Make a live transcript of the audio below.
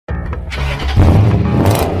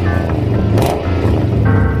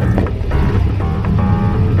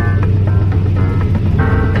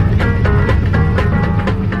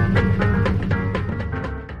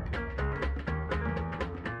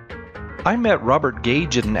I met Robert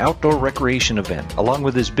Gage at an outdoor recreation event, along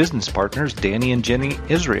with his business partners, Danny and Jenny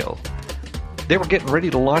Israel. They were getting ready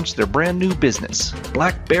to launch their brand new business,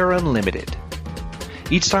 Black Bear Unlimited.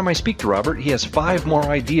 Each time I speak to Robert, he has 5 more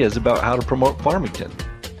ideas about how to promote Farmington.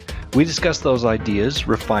 We discuss those ideas,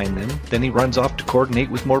 refine them, then he runs off to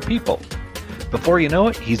coordinate with more people. Before you know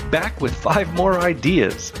it, he's back with 5 more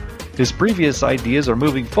ideas. His previous ideas are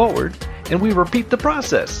moving forward, and we repeat the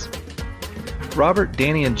process. Robert,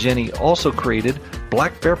 Danny, and Jenny also created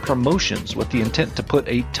Black Bear Promotions with the intent to put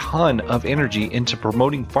a ton of energy into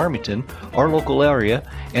promoting Farmington, our local area,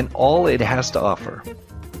 and all it has to offer.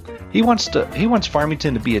 He wants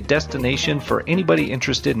Farmington to be a destination for anybody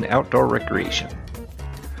interested in outdoor recreation.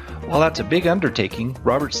 While that's a big undertaking,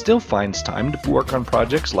 Robert still finds time to work on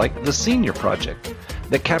projects like the Senior Project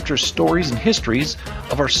that captures stories and histories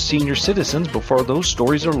of our senior citizens before those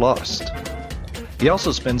stories are lost. He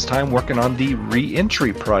also spends time working on the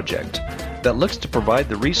Re-Entry Project that looks to provide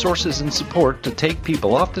the resources and support to take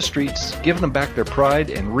people off the streets, give them back their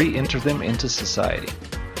pride, and re-enter them into society.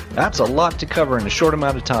 That's a lot to cover in a short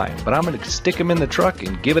amount of time, but I'm going to stick him in the truck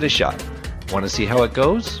and give it a shot. Want to see how it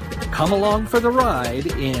goes? Come along for the ride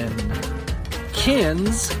in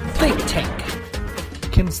Ken's Think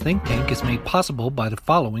Tank. Ken's Think Tank is made possible by the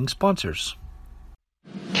following sponsors.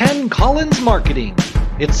 Ken Collins Marketing.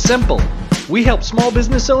 It's simple. We help small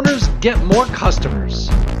business owners get more customers.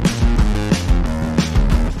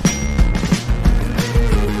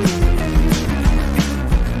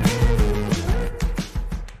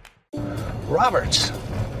 Robert.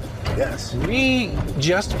 Yes. We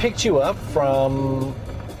just picked you up from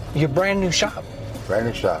your brand new shop. Brand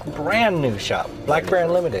new shop. Brand new shop. Black Bear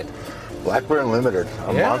Unlimited. Black Bear Unlimited,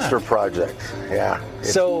 a monster project. Yeah.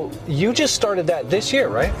 So you just started that this year,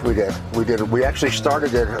 right? We did. We actually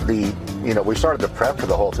started it. We started the prep for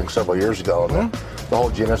the whole thing several years ago. Mm-hmm. The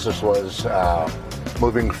whole genesis was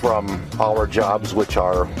moving from our jobs, which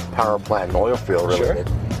are power plant and oil field related,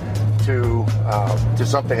 to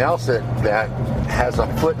something else that has a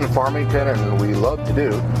foot in Farmington, and we love to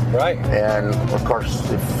do. Right. And of course,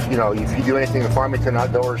 if you do anything in Farmington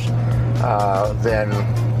outdoors, then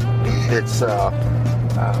it's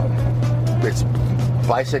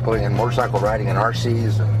bicycling and motorcycle riding and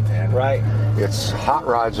RCs and right. It's hot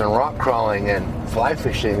rods and rock crawling and fly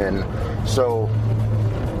fishing, and so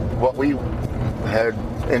what we had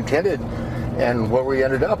intended and where we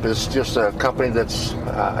ended up is just a company that's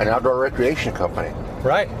an outdoor recreation company.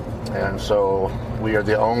 Right. And so we are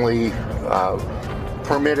the only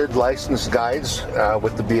permitted licensed guides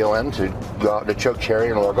with the BLM to go out to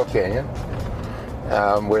Chokecherry and Largo Canyon.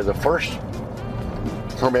 We're the first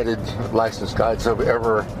permitted licensed guides that have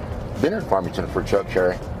ever been in Farmington for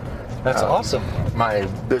Chokecherry. That's awesome. My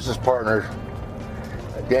business partner,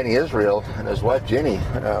 Danny Israel, and his wife, Jenny,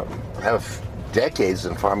 have decades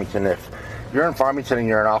in Farmington. If you're in Farmington and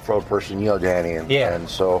you're an off-road person, you know Danny. And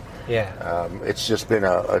so it's just been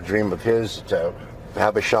a dream of his to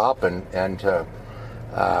have a shop and to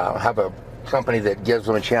have a company that gives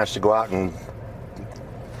them a chance to go out and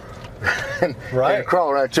and crawl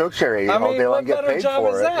around Chokecherry all day long and get paid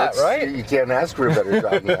for it. That, right? You can't ask for a better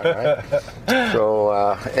job than that, right? So,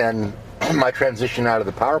 and my transition out of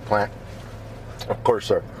the power plant, of course,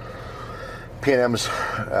 our P&M's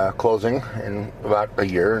closing in about a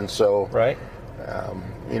year, and so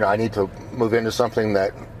I need to move into something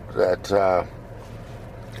that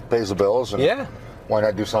pays the bills, and why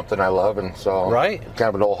not do something I love? And so, kind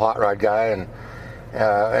of an old hot rod guy,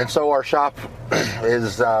 and so our shop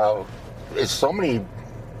is so many.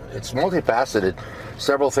 It's multifaceted,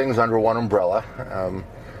 several things under one umbrella.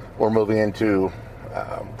 We're moving into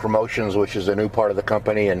promotions, which is a new part of the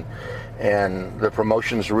company, and the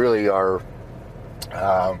promotions really are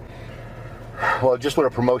just what a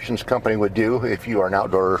promotions company would do if you are an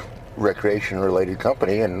outdoor recreation related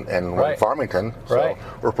company and we're in Farmington. So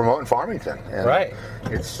we're promoting Farmington. And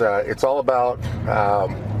it's all about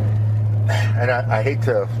and I hate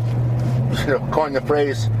to coin the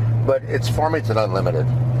phrase, but it's Farmington Unlimited,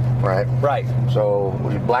 right? Right. So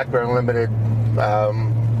Black Bear Unlimited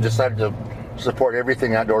decided to support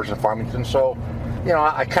everything outdoors in Farmington. So,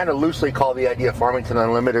 I kind of loosely call the idea Farmington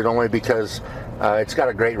Unlimited only because it's got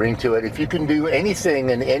a great ring to it. If you can do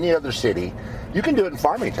anything in any other city, you can do it in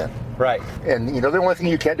Farmington. Right. And, the only thing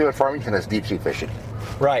you can't do in Farmington is deep sea fishing.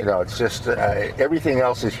 Right. It's just everything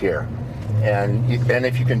else is here. And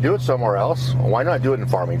if you can do it somewhere else, why not do it in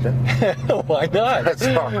Farmington? Why not?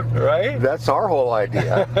 That's our whole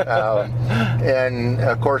idea. And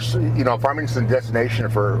of course, Farmington's a destination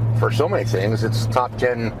for so many things. It's top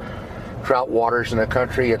 10 trout waters in the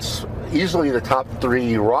country. It's easily the top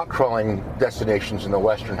 3 rock crawling destinations in the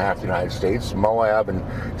western half of the United States, Moab and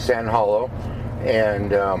Sand Hollow.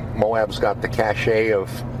 And Moab's got the cachet of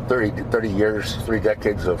 30 years, 3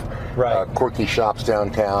 decades of quirky shops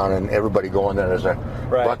downtown, and everybody going there as a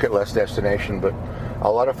bucket list destination. But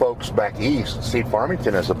a lot of folks back east see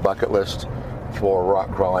Farmington as a bucket list for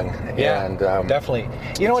rock crawling. Yeah, and definitely.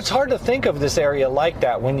 It's hard to think of this area like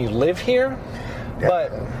that when you live here. Yeah.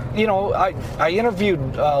 But I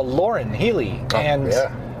interviewed Lauren Healy, and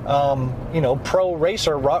pro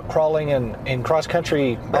racer, rock crawling and cross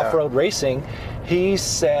country off-road racing. He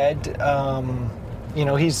said,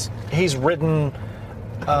 he's ridden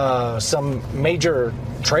some major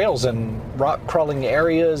trails and rock crawling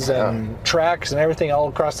areas and tracks and everything all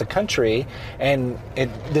across the country, and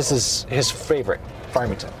this is his favorite,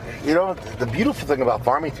 Farmington. The beautiful thing about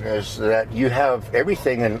Farmington is that you have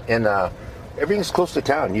everything everything's close to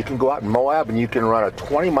town. You can go out in Moab and you can run a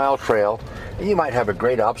 20-mile trail, and you might have a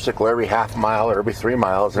great obstacle every half mile or every 3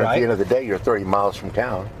 miles, and at the end of the day, you're 30 miles from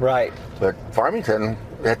town. Right. But Farmington,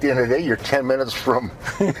 at the end of the day, you're 10 minutes from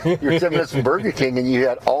Burger King, and you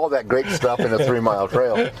had all that great stuff in a 3-mile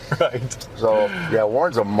trail. Right. So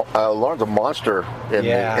Lauren's a monster in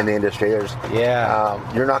the industry.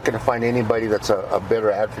 You're not going to find anybody that's a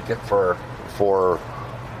better advocate for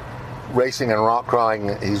racing and rock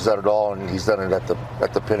crawling. He's done it all, and he's done it at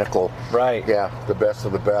the pinnacle. Right. Yeah, the best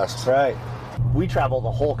of the best. Right. We travel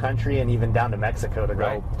the whole country and even down to Mexico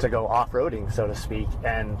to go off-roading, so to speak.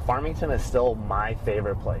 And Farmington is still my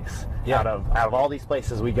favorite place. Yeah. Out of all these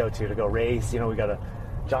places we go to go race, we go to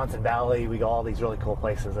Johnson Valley, we go all these really cool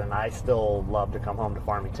places, and I still love to come home to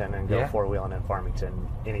Farmington and go four-wheeling in Farmington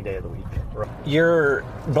any day of the week. Your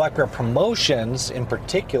Black Bear Promotions in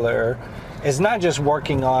particular is not just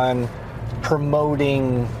working on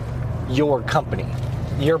promoting your company.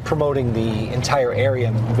 You're promoting the entire area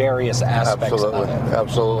in various aspects of it.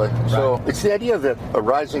 Absolutely. Right. So it's the idea that a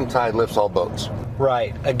rising tide lifts all boats.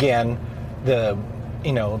 Right. Again, the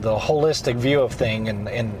holistic view of thing,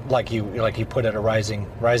 and like you put it, a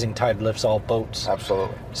rising tide lifts all boats.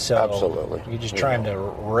 Absolutely. So absolutely. You're just trying to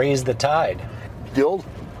raise the tide. The old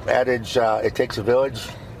adage, it takes a village,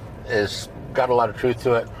 is got a lot of truth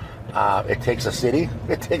to it. It takes a city.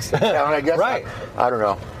 It takes a town, I guess. Right. I don't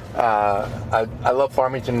know. I love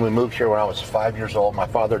Farmington. We moved here when I was 5 years old. My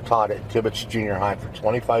father taught at Tibbetts Junior High for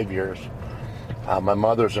 25 years. My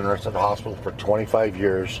mother's a nurse at the hospital for 25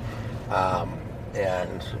 years.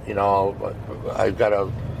 And, I've got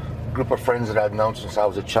a group of friends that I've known since I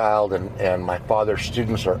was a child, and my father's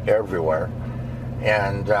students are everywhere.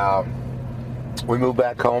 And we moved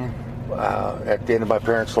back home at the end of my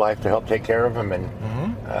parents' life to help take care of him. And,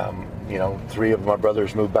 3 of my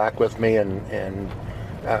brothers moved back with me, and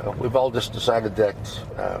we've all just decided that,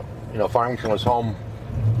 Farmington was home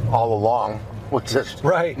all along. We just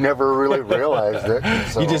never really realized it.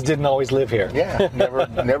 So, you just didn't always live here. Yeah, never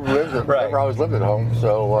always lived at home.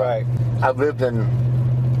 So I've lived in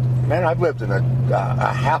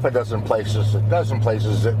a half a dozen places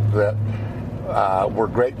that were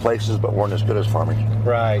great places but weren't as good as Farmington.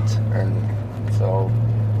 Right. And so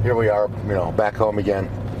here we are, back home again.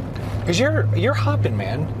 Because you're hopping,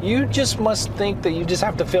 man. You just must think that you just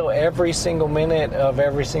have to fill every single minute of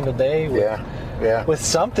every single day with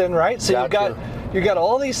something, right? So you got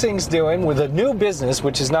all these things doing with a new business,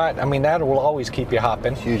 which is not, that will always keep you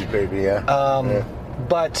hopping. Huge baby, yeah.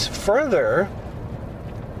 But further,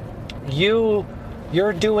 you're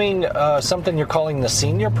doing something you're calling the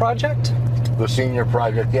Senior Project? The Senior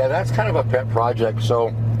Project, yeah, that's kind of a pet project. So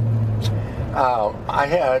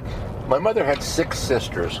my mother had 6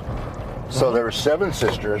 sisters. So there were 7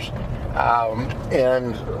 sisters,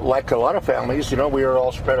 and like a lot of families, we were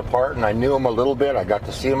all spread apart, and I knew them a little bit. I got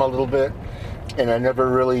to see them a little bit, and I never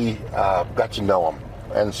really got to know them.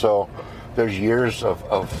 And so there's years of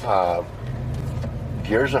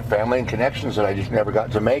family and connections that I just never got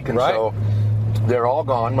to make, and so they're all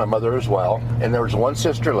gone. My mother as well, and there was one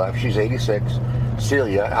sister left. She's 86,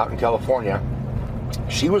 Celia, out in California.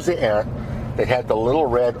 She was the aunt that had the little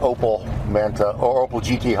red Opel Manta or Opel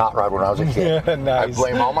GT hot rod when I was a kid. Yeah, nice. I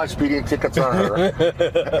blame all my speeding tickets on her.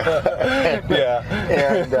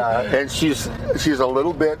 And she's a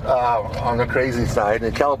little bit on the crazy side.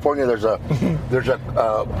 In California, there's a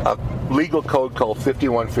legal code called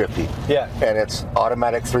 5150. Yeah. And it's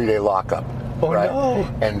automatic 3-day lockup. Oh, right? no.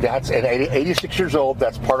 And that's at 86 years old.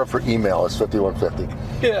 That's part of her email. It's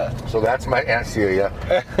 5150. Yeah. So that's my Aunt Celia.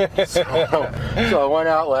 So I went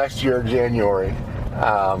out last year, January,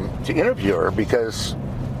 to interview her because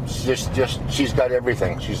she's got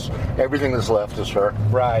everything. Everything that's left is her.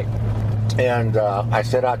 Right. And I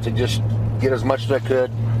set out to just get as much as I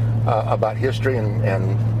could about history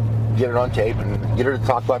and get it on tape and get her to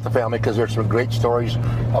talk about the family, because there's some great stories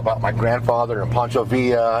about my grandfather and Pancho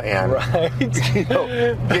Villa and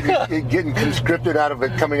getting conscripted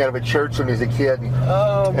coming out of a church when he was a kid.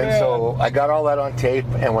 Oh, man. And so I got all that on tape,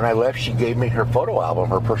 and when I left, she gave me her photo album,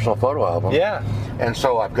 her personal photo album. Yeah. And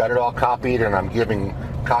so I've got it all copied, and I'm giving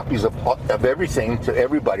copies of everything to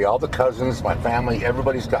everybody, all the cousins, my family,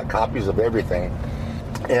 everybody's got copies of everything.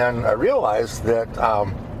 And I realized that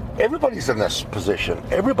everybody's in this position.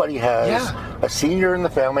 Everybody has a senior in the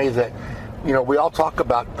family that, we all talk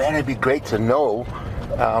about, man, it'd be great to know,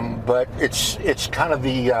 but it's kind of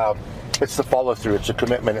it's the follow through. It's a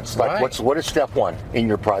commitment. It's like, what is step one in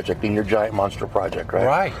your project, in your giant monster project, right?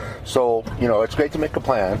 Right. So, it's great to make a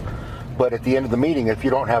plan, but at the end of the meeting, if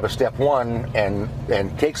you don't have a step one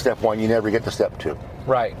and take step one, you never get to step two.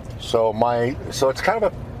 Right. So it's kind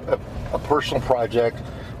of a personal project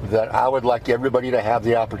that I would like everybody to have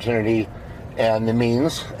the opportunity and the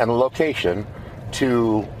means and the location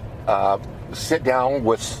to sit down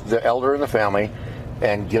with the elder in the family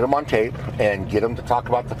and get them on tape and get them to talk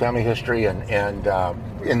about the family history and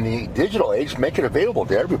in the digital age, make it available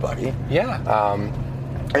to everybody. Yeah.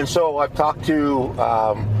 And so I've talked to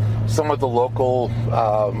some of the local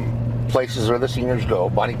places where the seniors go,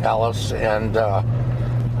 Bonnie Palace, and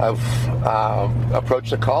I've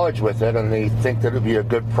approached the college with it, and they think that it would be a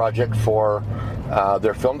good project for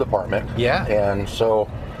their film department. Yeah. And so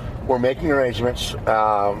we're making arrangements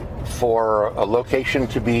for a location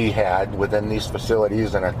to be had within these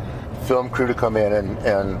facilities and a film crew to come in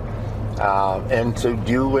and to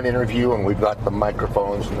do an interview, and we've got the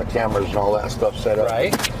microphones and the cameras and all that stuff set up.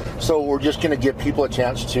 Right. So we're just going to give people a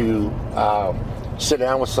chance to sit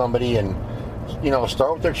down with somebody and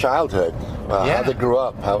start with their childhood, how they grew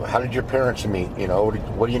up, how did your parents meet,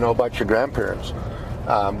 what do you know about your grandparents,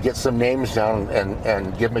 get some names down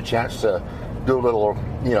and give them a chance to do a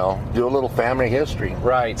little family history.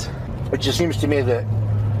 Right. It just seems to me that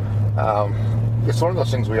it's one of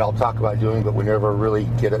those things we all talk about doing, but we never really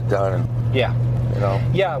get it done. Yeah.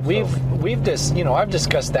 Yeah, we've just, I've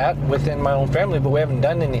discussed that within my own family, but we haven't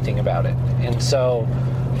done anything about it. And so,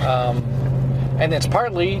 and it's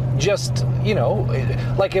partly just,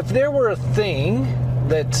 like if there were a thing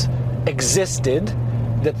that existed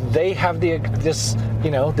that they have this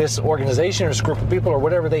organization or this group of people or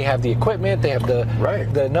whatever, they have the equipment, they have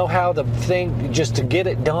the know-how, the thing just to get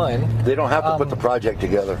it done. They don't have to put the project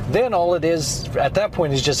together. Then all it is at that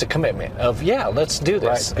point is just a commitment of, let's do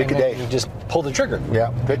this. Right. Pick a day. You just pull the trigger.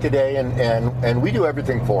 Yeah, pick a day, and we do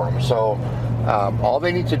everything for them. So all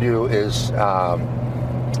they need to do is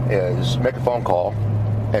make a phone call,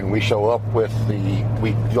 and we show up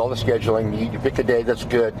we do all the scheduling. You pick a day that's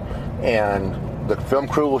good, and the film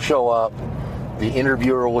crew will show up, the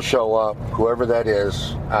interviewer will show up, whoever that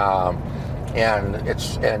is, and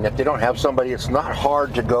if they don't have somebody, it's not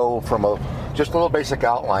hard to go from just a little basic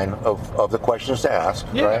outline of the questions to ask,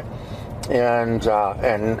 right? And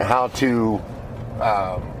how to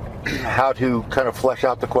kind of flesh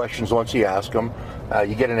out the questions once you ask them.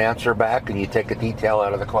 You get an answer back, and you take a detail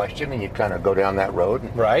out of the question, and you kind of go down that road,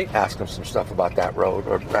 and ask them some stuff about that road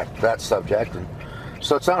or that subject. And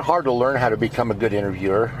so it's not hard to learn how to become a good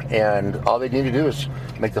interviewer, and all they need to do is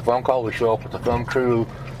make the phone call. We show up with the film crew,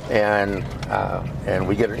 and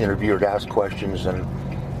we get an interviewer to ask questions, and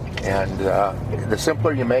the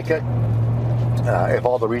simpler you make it, if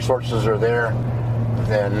all the resources are there,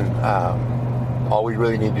 then all we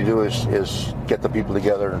really need to do is get the people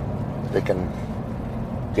together, and they can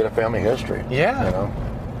get a family history. Yeah.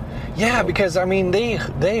 Yeah, because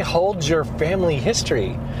they hold your family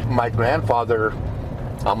history. My grandfather,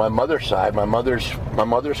 on my mother's side, my mother's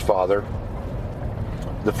father,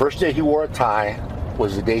 the first day he wore a tie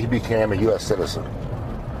was the day he became a U.S. citizen.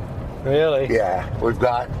 Really? Yeah. We've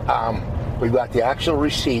got the actual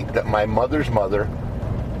receipt that my mother's mother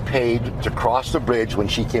paid to cross the bridge when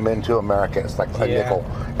she came into America. It's like a nickel.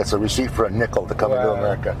 It's a receipt for a nickel to come into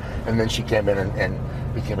America. And then she came in and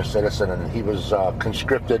became a citizen, and he was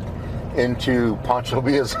conscripted into Pancho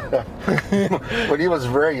Villa's when he was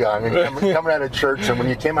very young and coming out of church. And when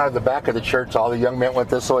you came out of the back of the church, all the young men went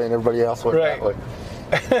this way and everybody else went that way.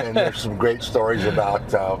 And there's some great stories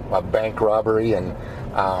about a bank robbery, and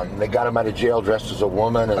they got him out of jail dressed as a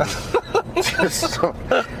woman, and just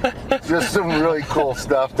just some really cool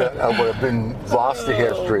stuff that would have been lost to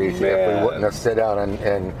history if we wouldn't have sit down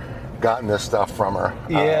and gotten this stuff from her.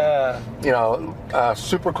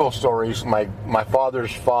 Super cool stories. My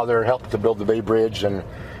father's father helped to build the Bay Bridge, and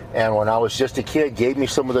when I was just a kid, gave me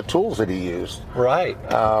some of the tools that he used. Right.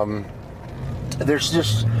 There's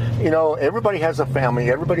just, everybody has a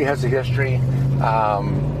family, everybody has a history,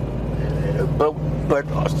 but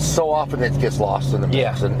so often it gets lost in the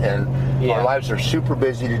mix. And our lives are super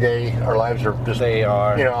busy today. Our lives are just, they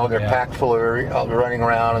are, they're packed full of running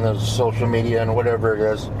around and there's social media and whatever it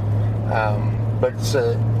is. But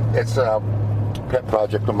it's a pet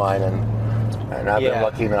project of mine, and I've been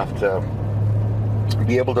lucky enough to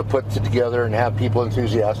be able to put it together and have people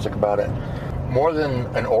enthusiastic about it. More than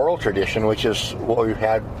an oral tradition, which is what we've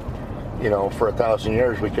had, for 1,000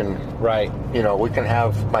 years, we can, we can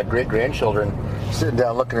have my great-grandchildren sitting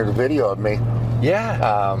down looking at a video of me.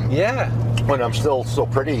 When I'm still so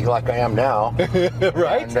pretty like I am now.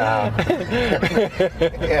 Right.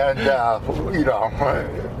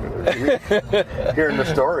 Hearing the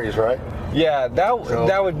stories, right? Yeah,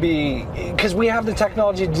 that would be, because we have the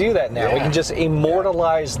technology to do that now. Yeah. We can just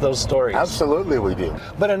immortalize those stories. Absolutely, we do.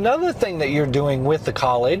 But another thing that you're doing with the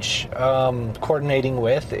college, coordinating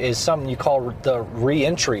with, is something you call the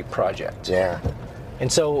Reentry Project. Yeah. And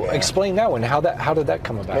so, explain that one. How did that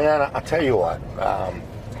come about? Man, I'll tell you what,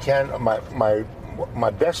 Ken, my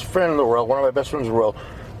best friend in the world, one of my best friends in the world,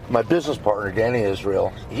 my business partner, Danny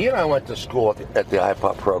Israel, he and I went to school at the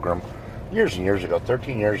IPOP program years and years ago,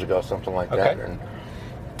 13 years ago, something like that.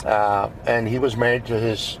 And he was married to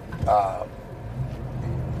his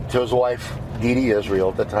wife, Dee Dee Israel,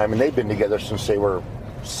 at the time, and they've been together since they were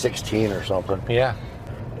 16 or something. Yeah.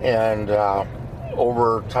 And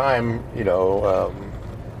over time,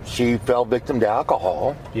 she fell victim to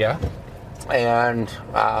alcohol. Yeah. And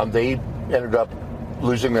they ended up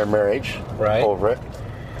losing their marriage over it.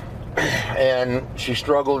 And she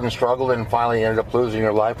struggled and finally ended up losing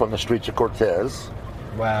her life on the streets of Cortez.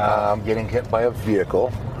 Wow. Getting hit by a vehicle.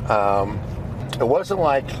 It wasn't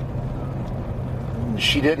like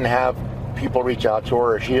she didn't have people reach out to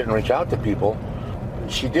her or she didn't reach out to people.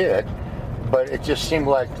 She did. But it just seemed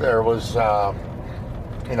like there was,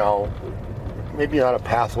 maybe not a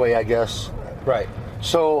pathway, I guess. Right.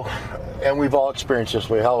 So, and we've all experienced this.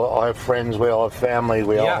 We all have friends. We all have family.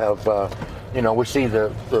 We all have,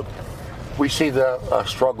 we see the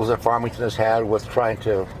struggles that Farmington has had with trying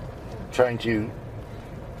to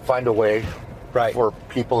find a way for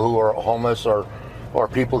people who are homeless or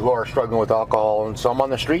people who are struggling with alcohol, and some on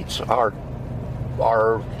the streets are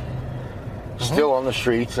still on the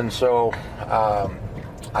streets. And so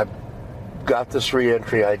I've got this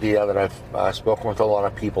reentry idea that I've spoken with a lot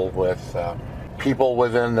of people with. People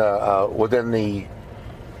within the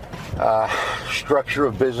structure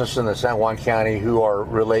of business in the San Juan County who are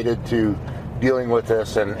related to dealing with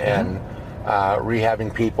this and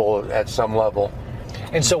rehabbing people at some level.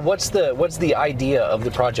 And so, what's the idea of the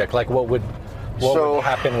project? Like, what would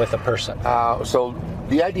happen with a person? So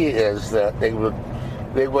the idea is that they would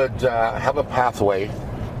have a pathway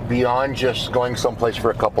beyond just going someplace for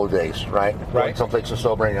a couple of days, right? Going someplace to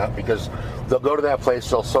sobering up, because they'll go to that place,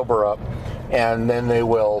 they'll sober up, and then they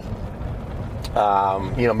will,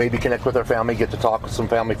 maybe connect with their family, get to talk with some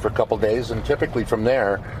family for a couple of days, and typically from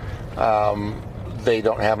there, they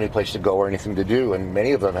don't have any place to go or anything to do, and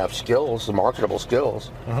many of them have skills, marketable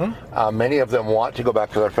skills. Mm-hmm. Many of them want to go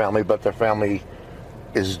back to their family, but their family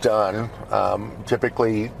is done.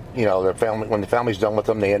 Typically, their family, when the family's done with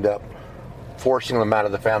them, they end up forcing them out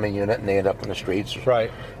of the family unit, and they end up in the streets.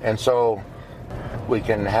 Right. And so we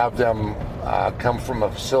can have them come from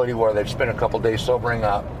a facility where they've spent a couple of days sobering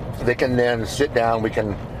up. They can then sit down, we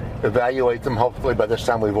can evaluate them. Hopefully by this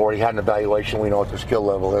time we've already had an evaluation, we know what their skill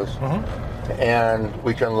level is. Mm-hmm. And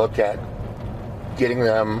we can look at getting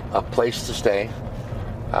them a place to stay,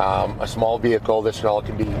 a small vehicle. This all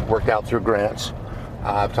can be worked out through grants.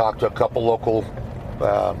 I've talked to a couple local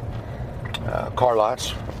car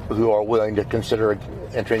lots who are willing to consider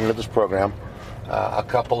entering into this program. A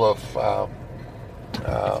couple of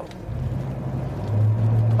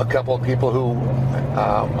people who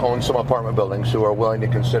own some apartment buildings who are willing to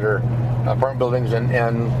consider apartment buildings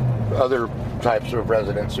and other types of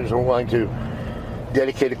residences who are willing to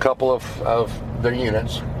dedicate a couple of their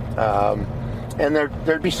units. And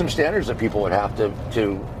there'd be some standards that people would have to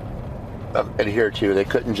adhere to. They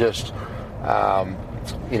couldn't just come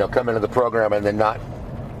into the program and then not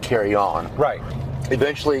carry on. Right.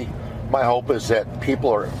 Eventually, my hope is that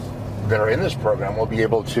people that are in this program will be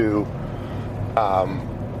able to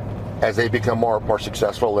as they become more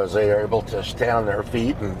successful, as they are able to stand on their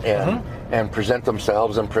feet and present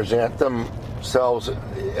themselves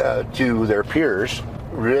to their peers,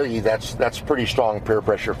 really that's pretty strong peer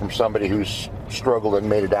pressure from somebody who's struggled and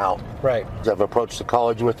made it out. Right. I've approached the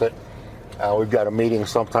college with it. We've got a meeting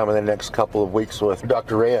sometime in the next couple of weeks with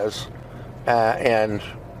Dr. Reyes, and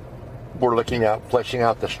we're looking at fleshing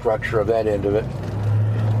out the structure of that end of it.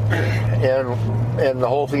 And the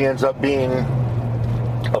whole thing ends up being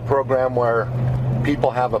a program where people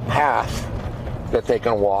have a path that they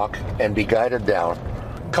can walk and be guided down.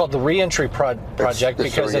 Called the Reentry Project,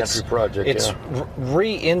 because it's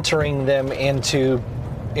re-entering them into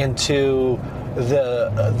the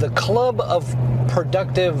club of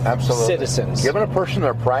productive citizens. Giving a person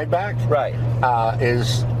their pride back, right,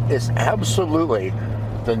 is absolutely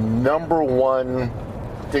the number one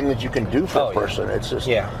thing that you can do for a person. It's just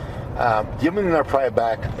giving them their pride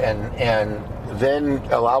back and then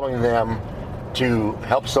allowing them to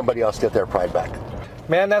help somebody else get their pride back.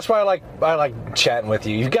 Man, that's why I like chatting with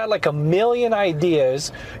you. You've got like a million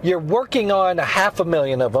ideas. You're working on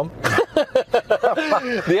 500,000 of them.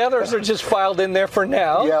 The others are just filed in there for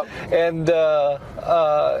now. Yep. And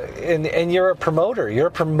you're a promoter. You're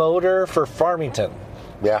a promoter for Farmington.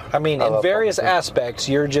 Yeah. I mean, in various aspects,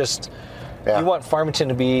 you're just you want Farmington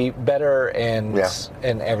to be better and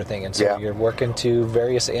everything, and so you're working to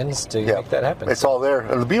various ends to make that happen. It's all there.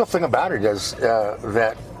 And the beautiful thing about it is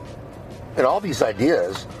that. And all these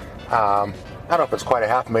ideas, I don't know if it's quite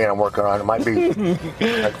 500,000 I'm working on. It might be, I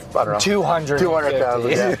don't know, 200,000.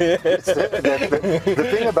 Yeah. The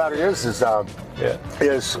thing about it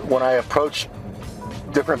is when I approach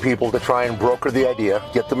different people to try and broker the idea,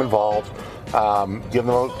 get them involved,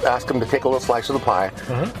 ask them to take a little slice of the pie,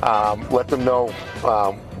 let them know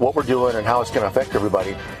what we're doing and how it's going to affect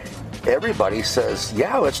everybody. Everybody says,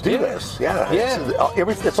 yeah, let's do this.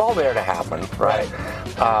 It's all there to happen, right?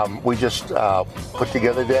 We just put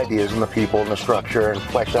together the ideas and the people and the structure and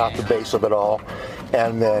flesh out the base of it all,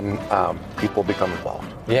 and then people become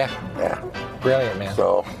involved. Yeah. Brilliant, man.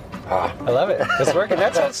 So I love it. It's working.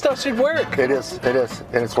 That's how stuff should work. It is,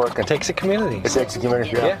 and it's working. It takes a community. It takes a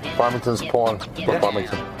community. Farmington's pulling for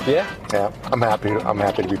Farmington. Yeah. I'm happy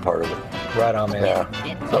to be part of it. Right on, man. Yeah.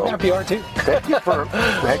 So, I'm happy you are too. Thank you for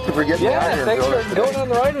getting me out here. Thanks for going on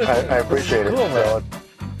the ride with me. I appreciate it. Cool, man.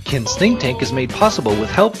 Ken's Think Tank is made possible with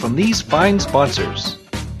help from these fine sponsors: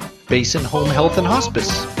 Basin Home Health and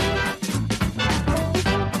Hospice,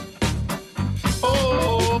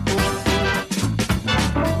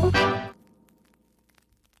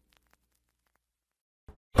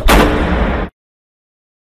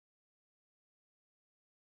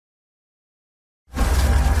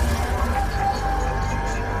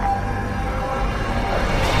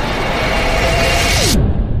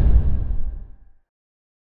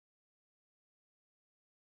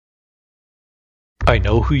 I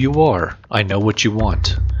know who you are. I know what you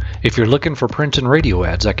want. If you're looking for print and radio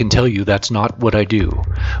ads, I can tell you that's not what I do.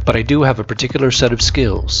 But I do have a particular set of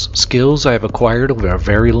skills. Skills I have acquired over a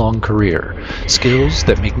very long career. Skills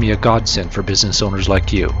that make me a godsend for business owners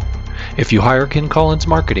like you. If you hire Ken Collins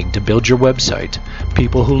Marketing to build your website,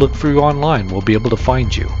 people who look for you online will be able to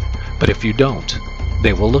find you. But if you don't,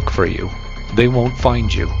 they will look for you. They won't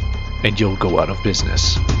find you. And you'll go out of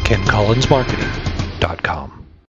business. KenCollinsMarketing.com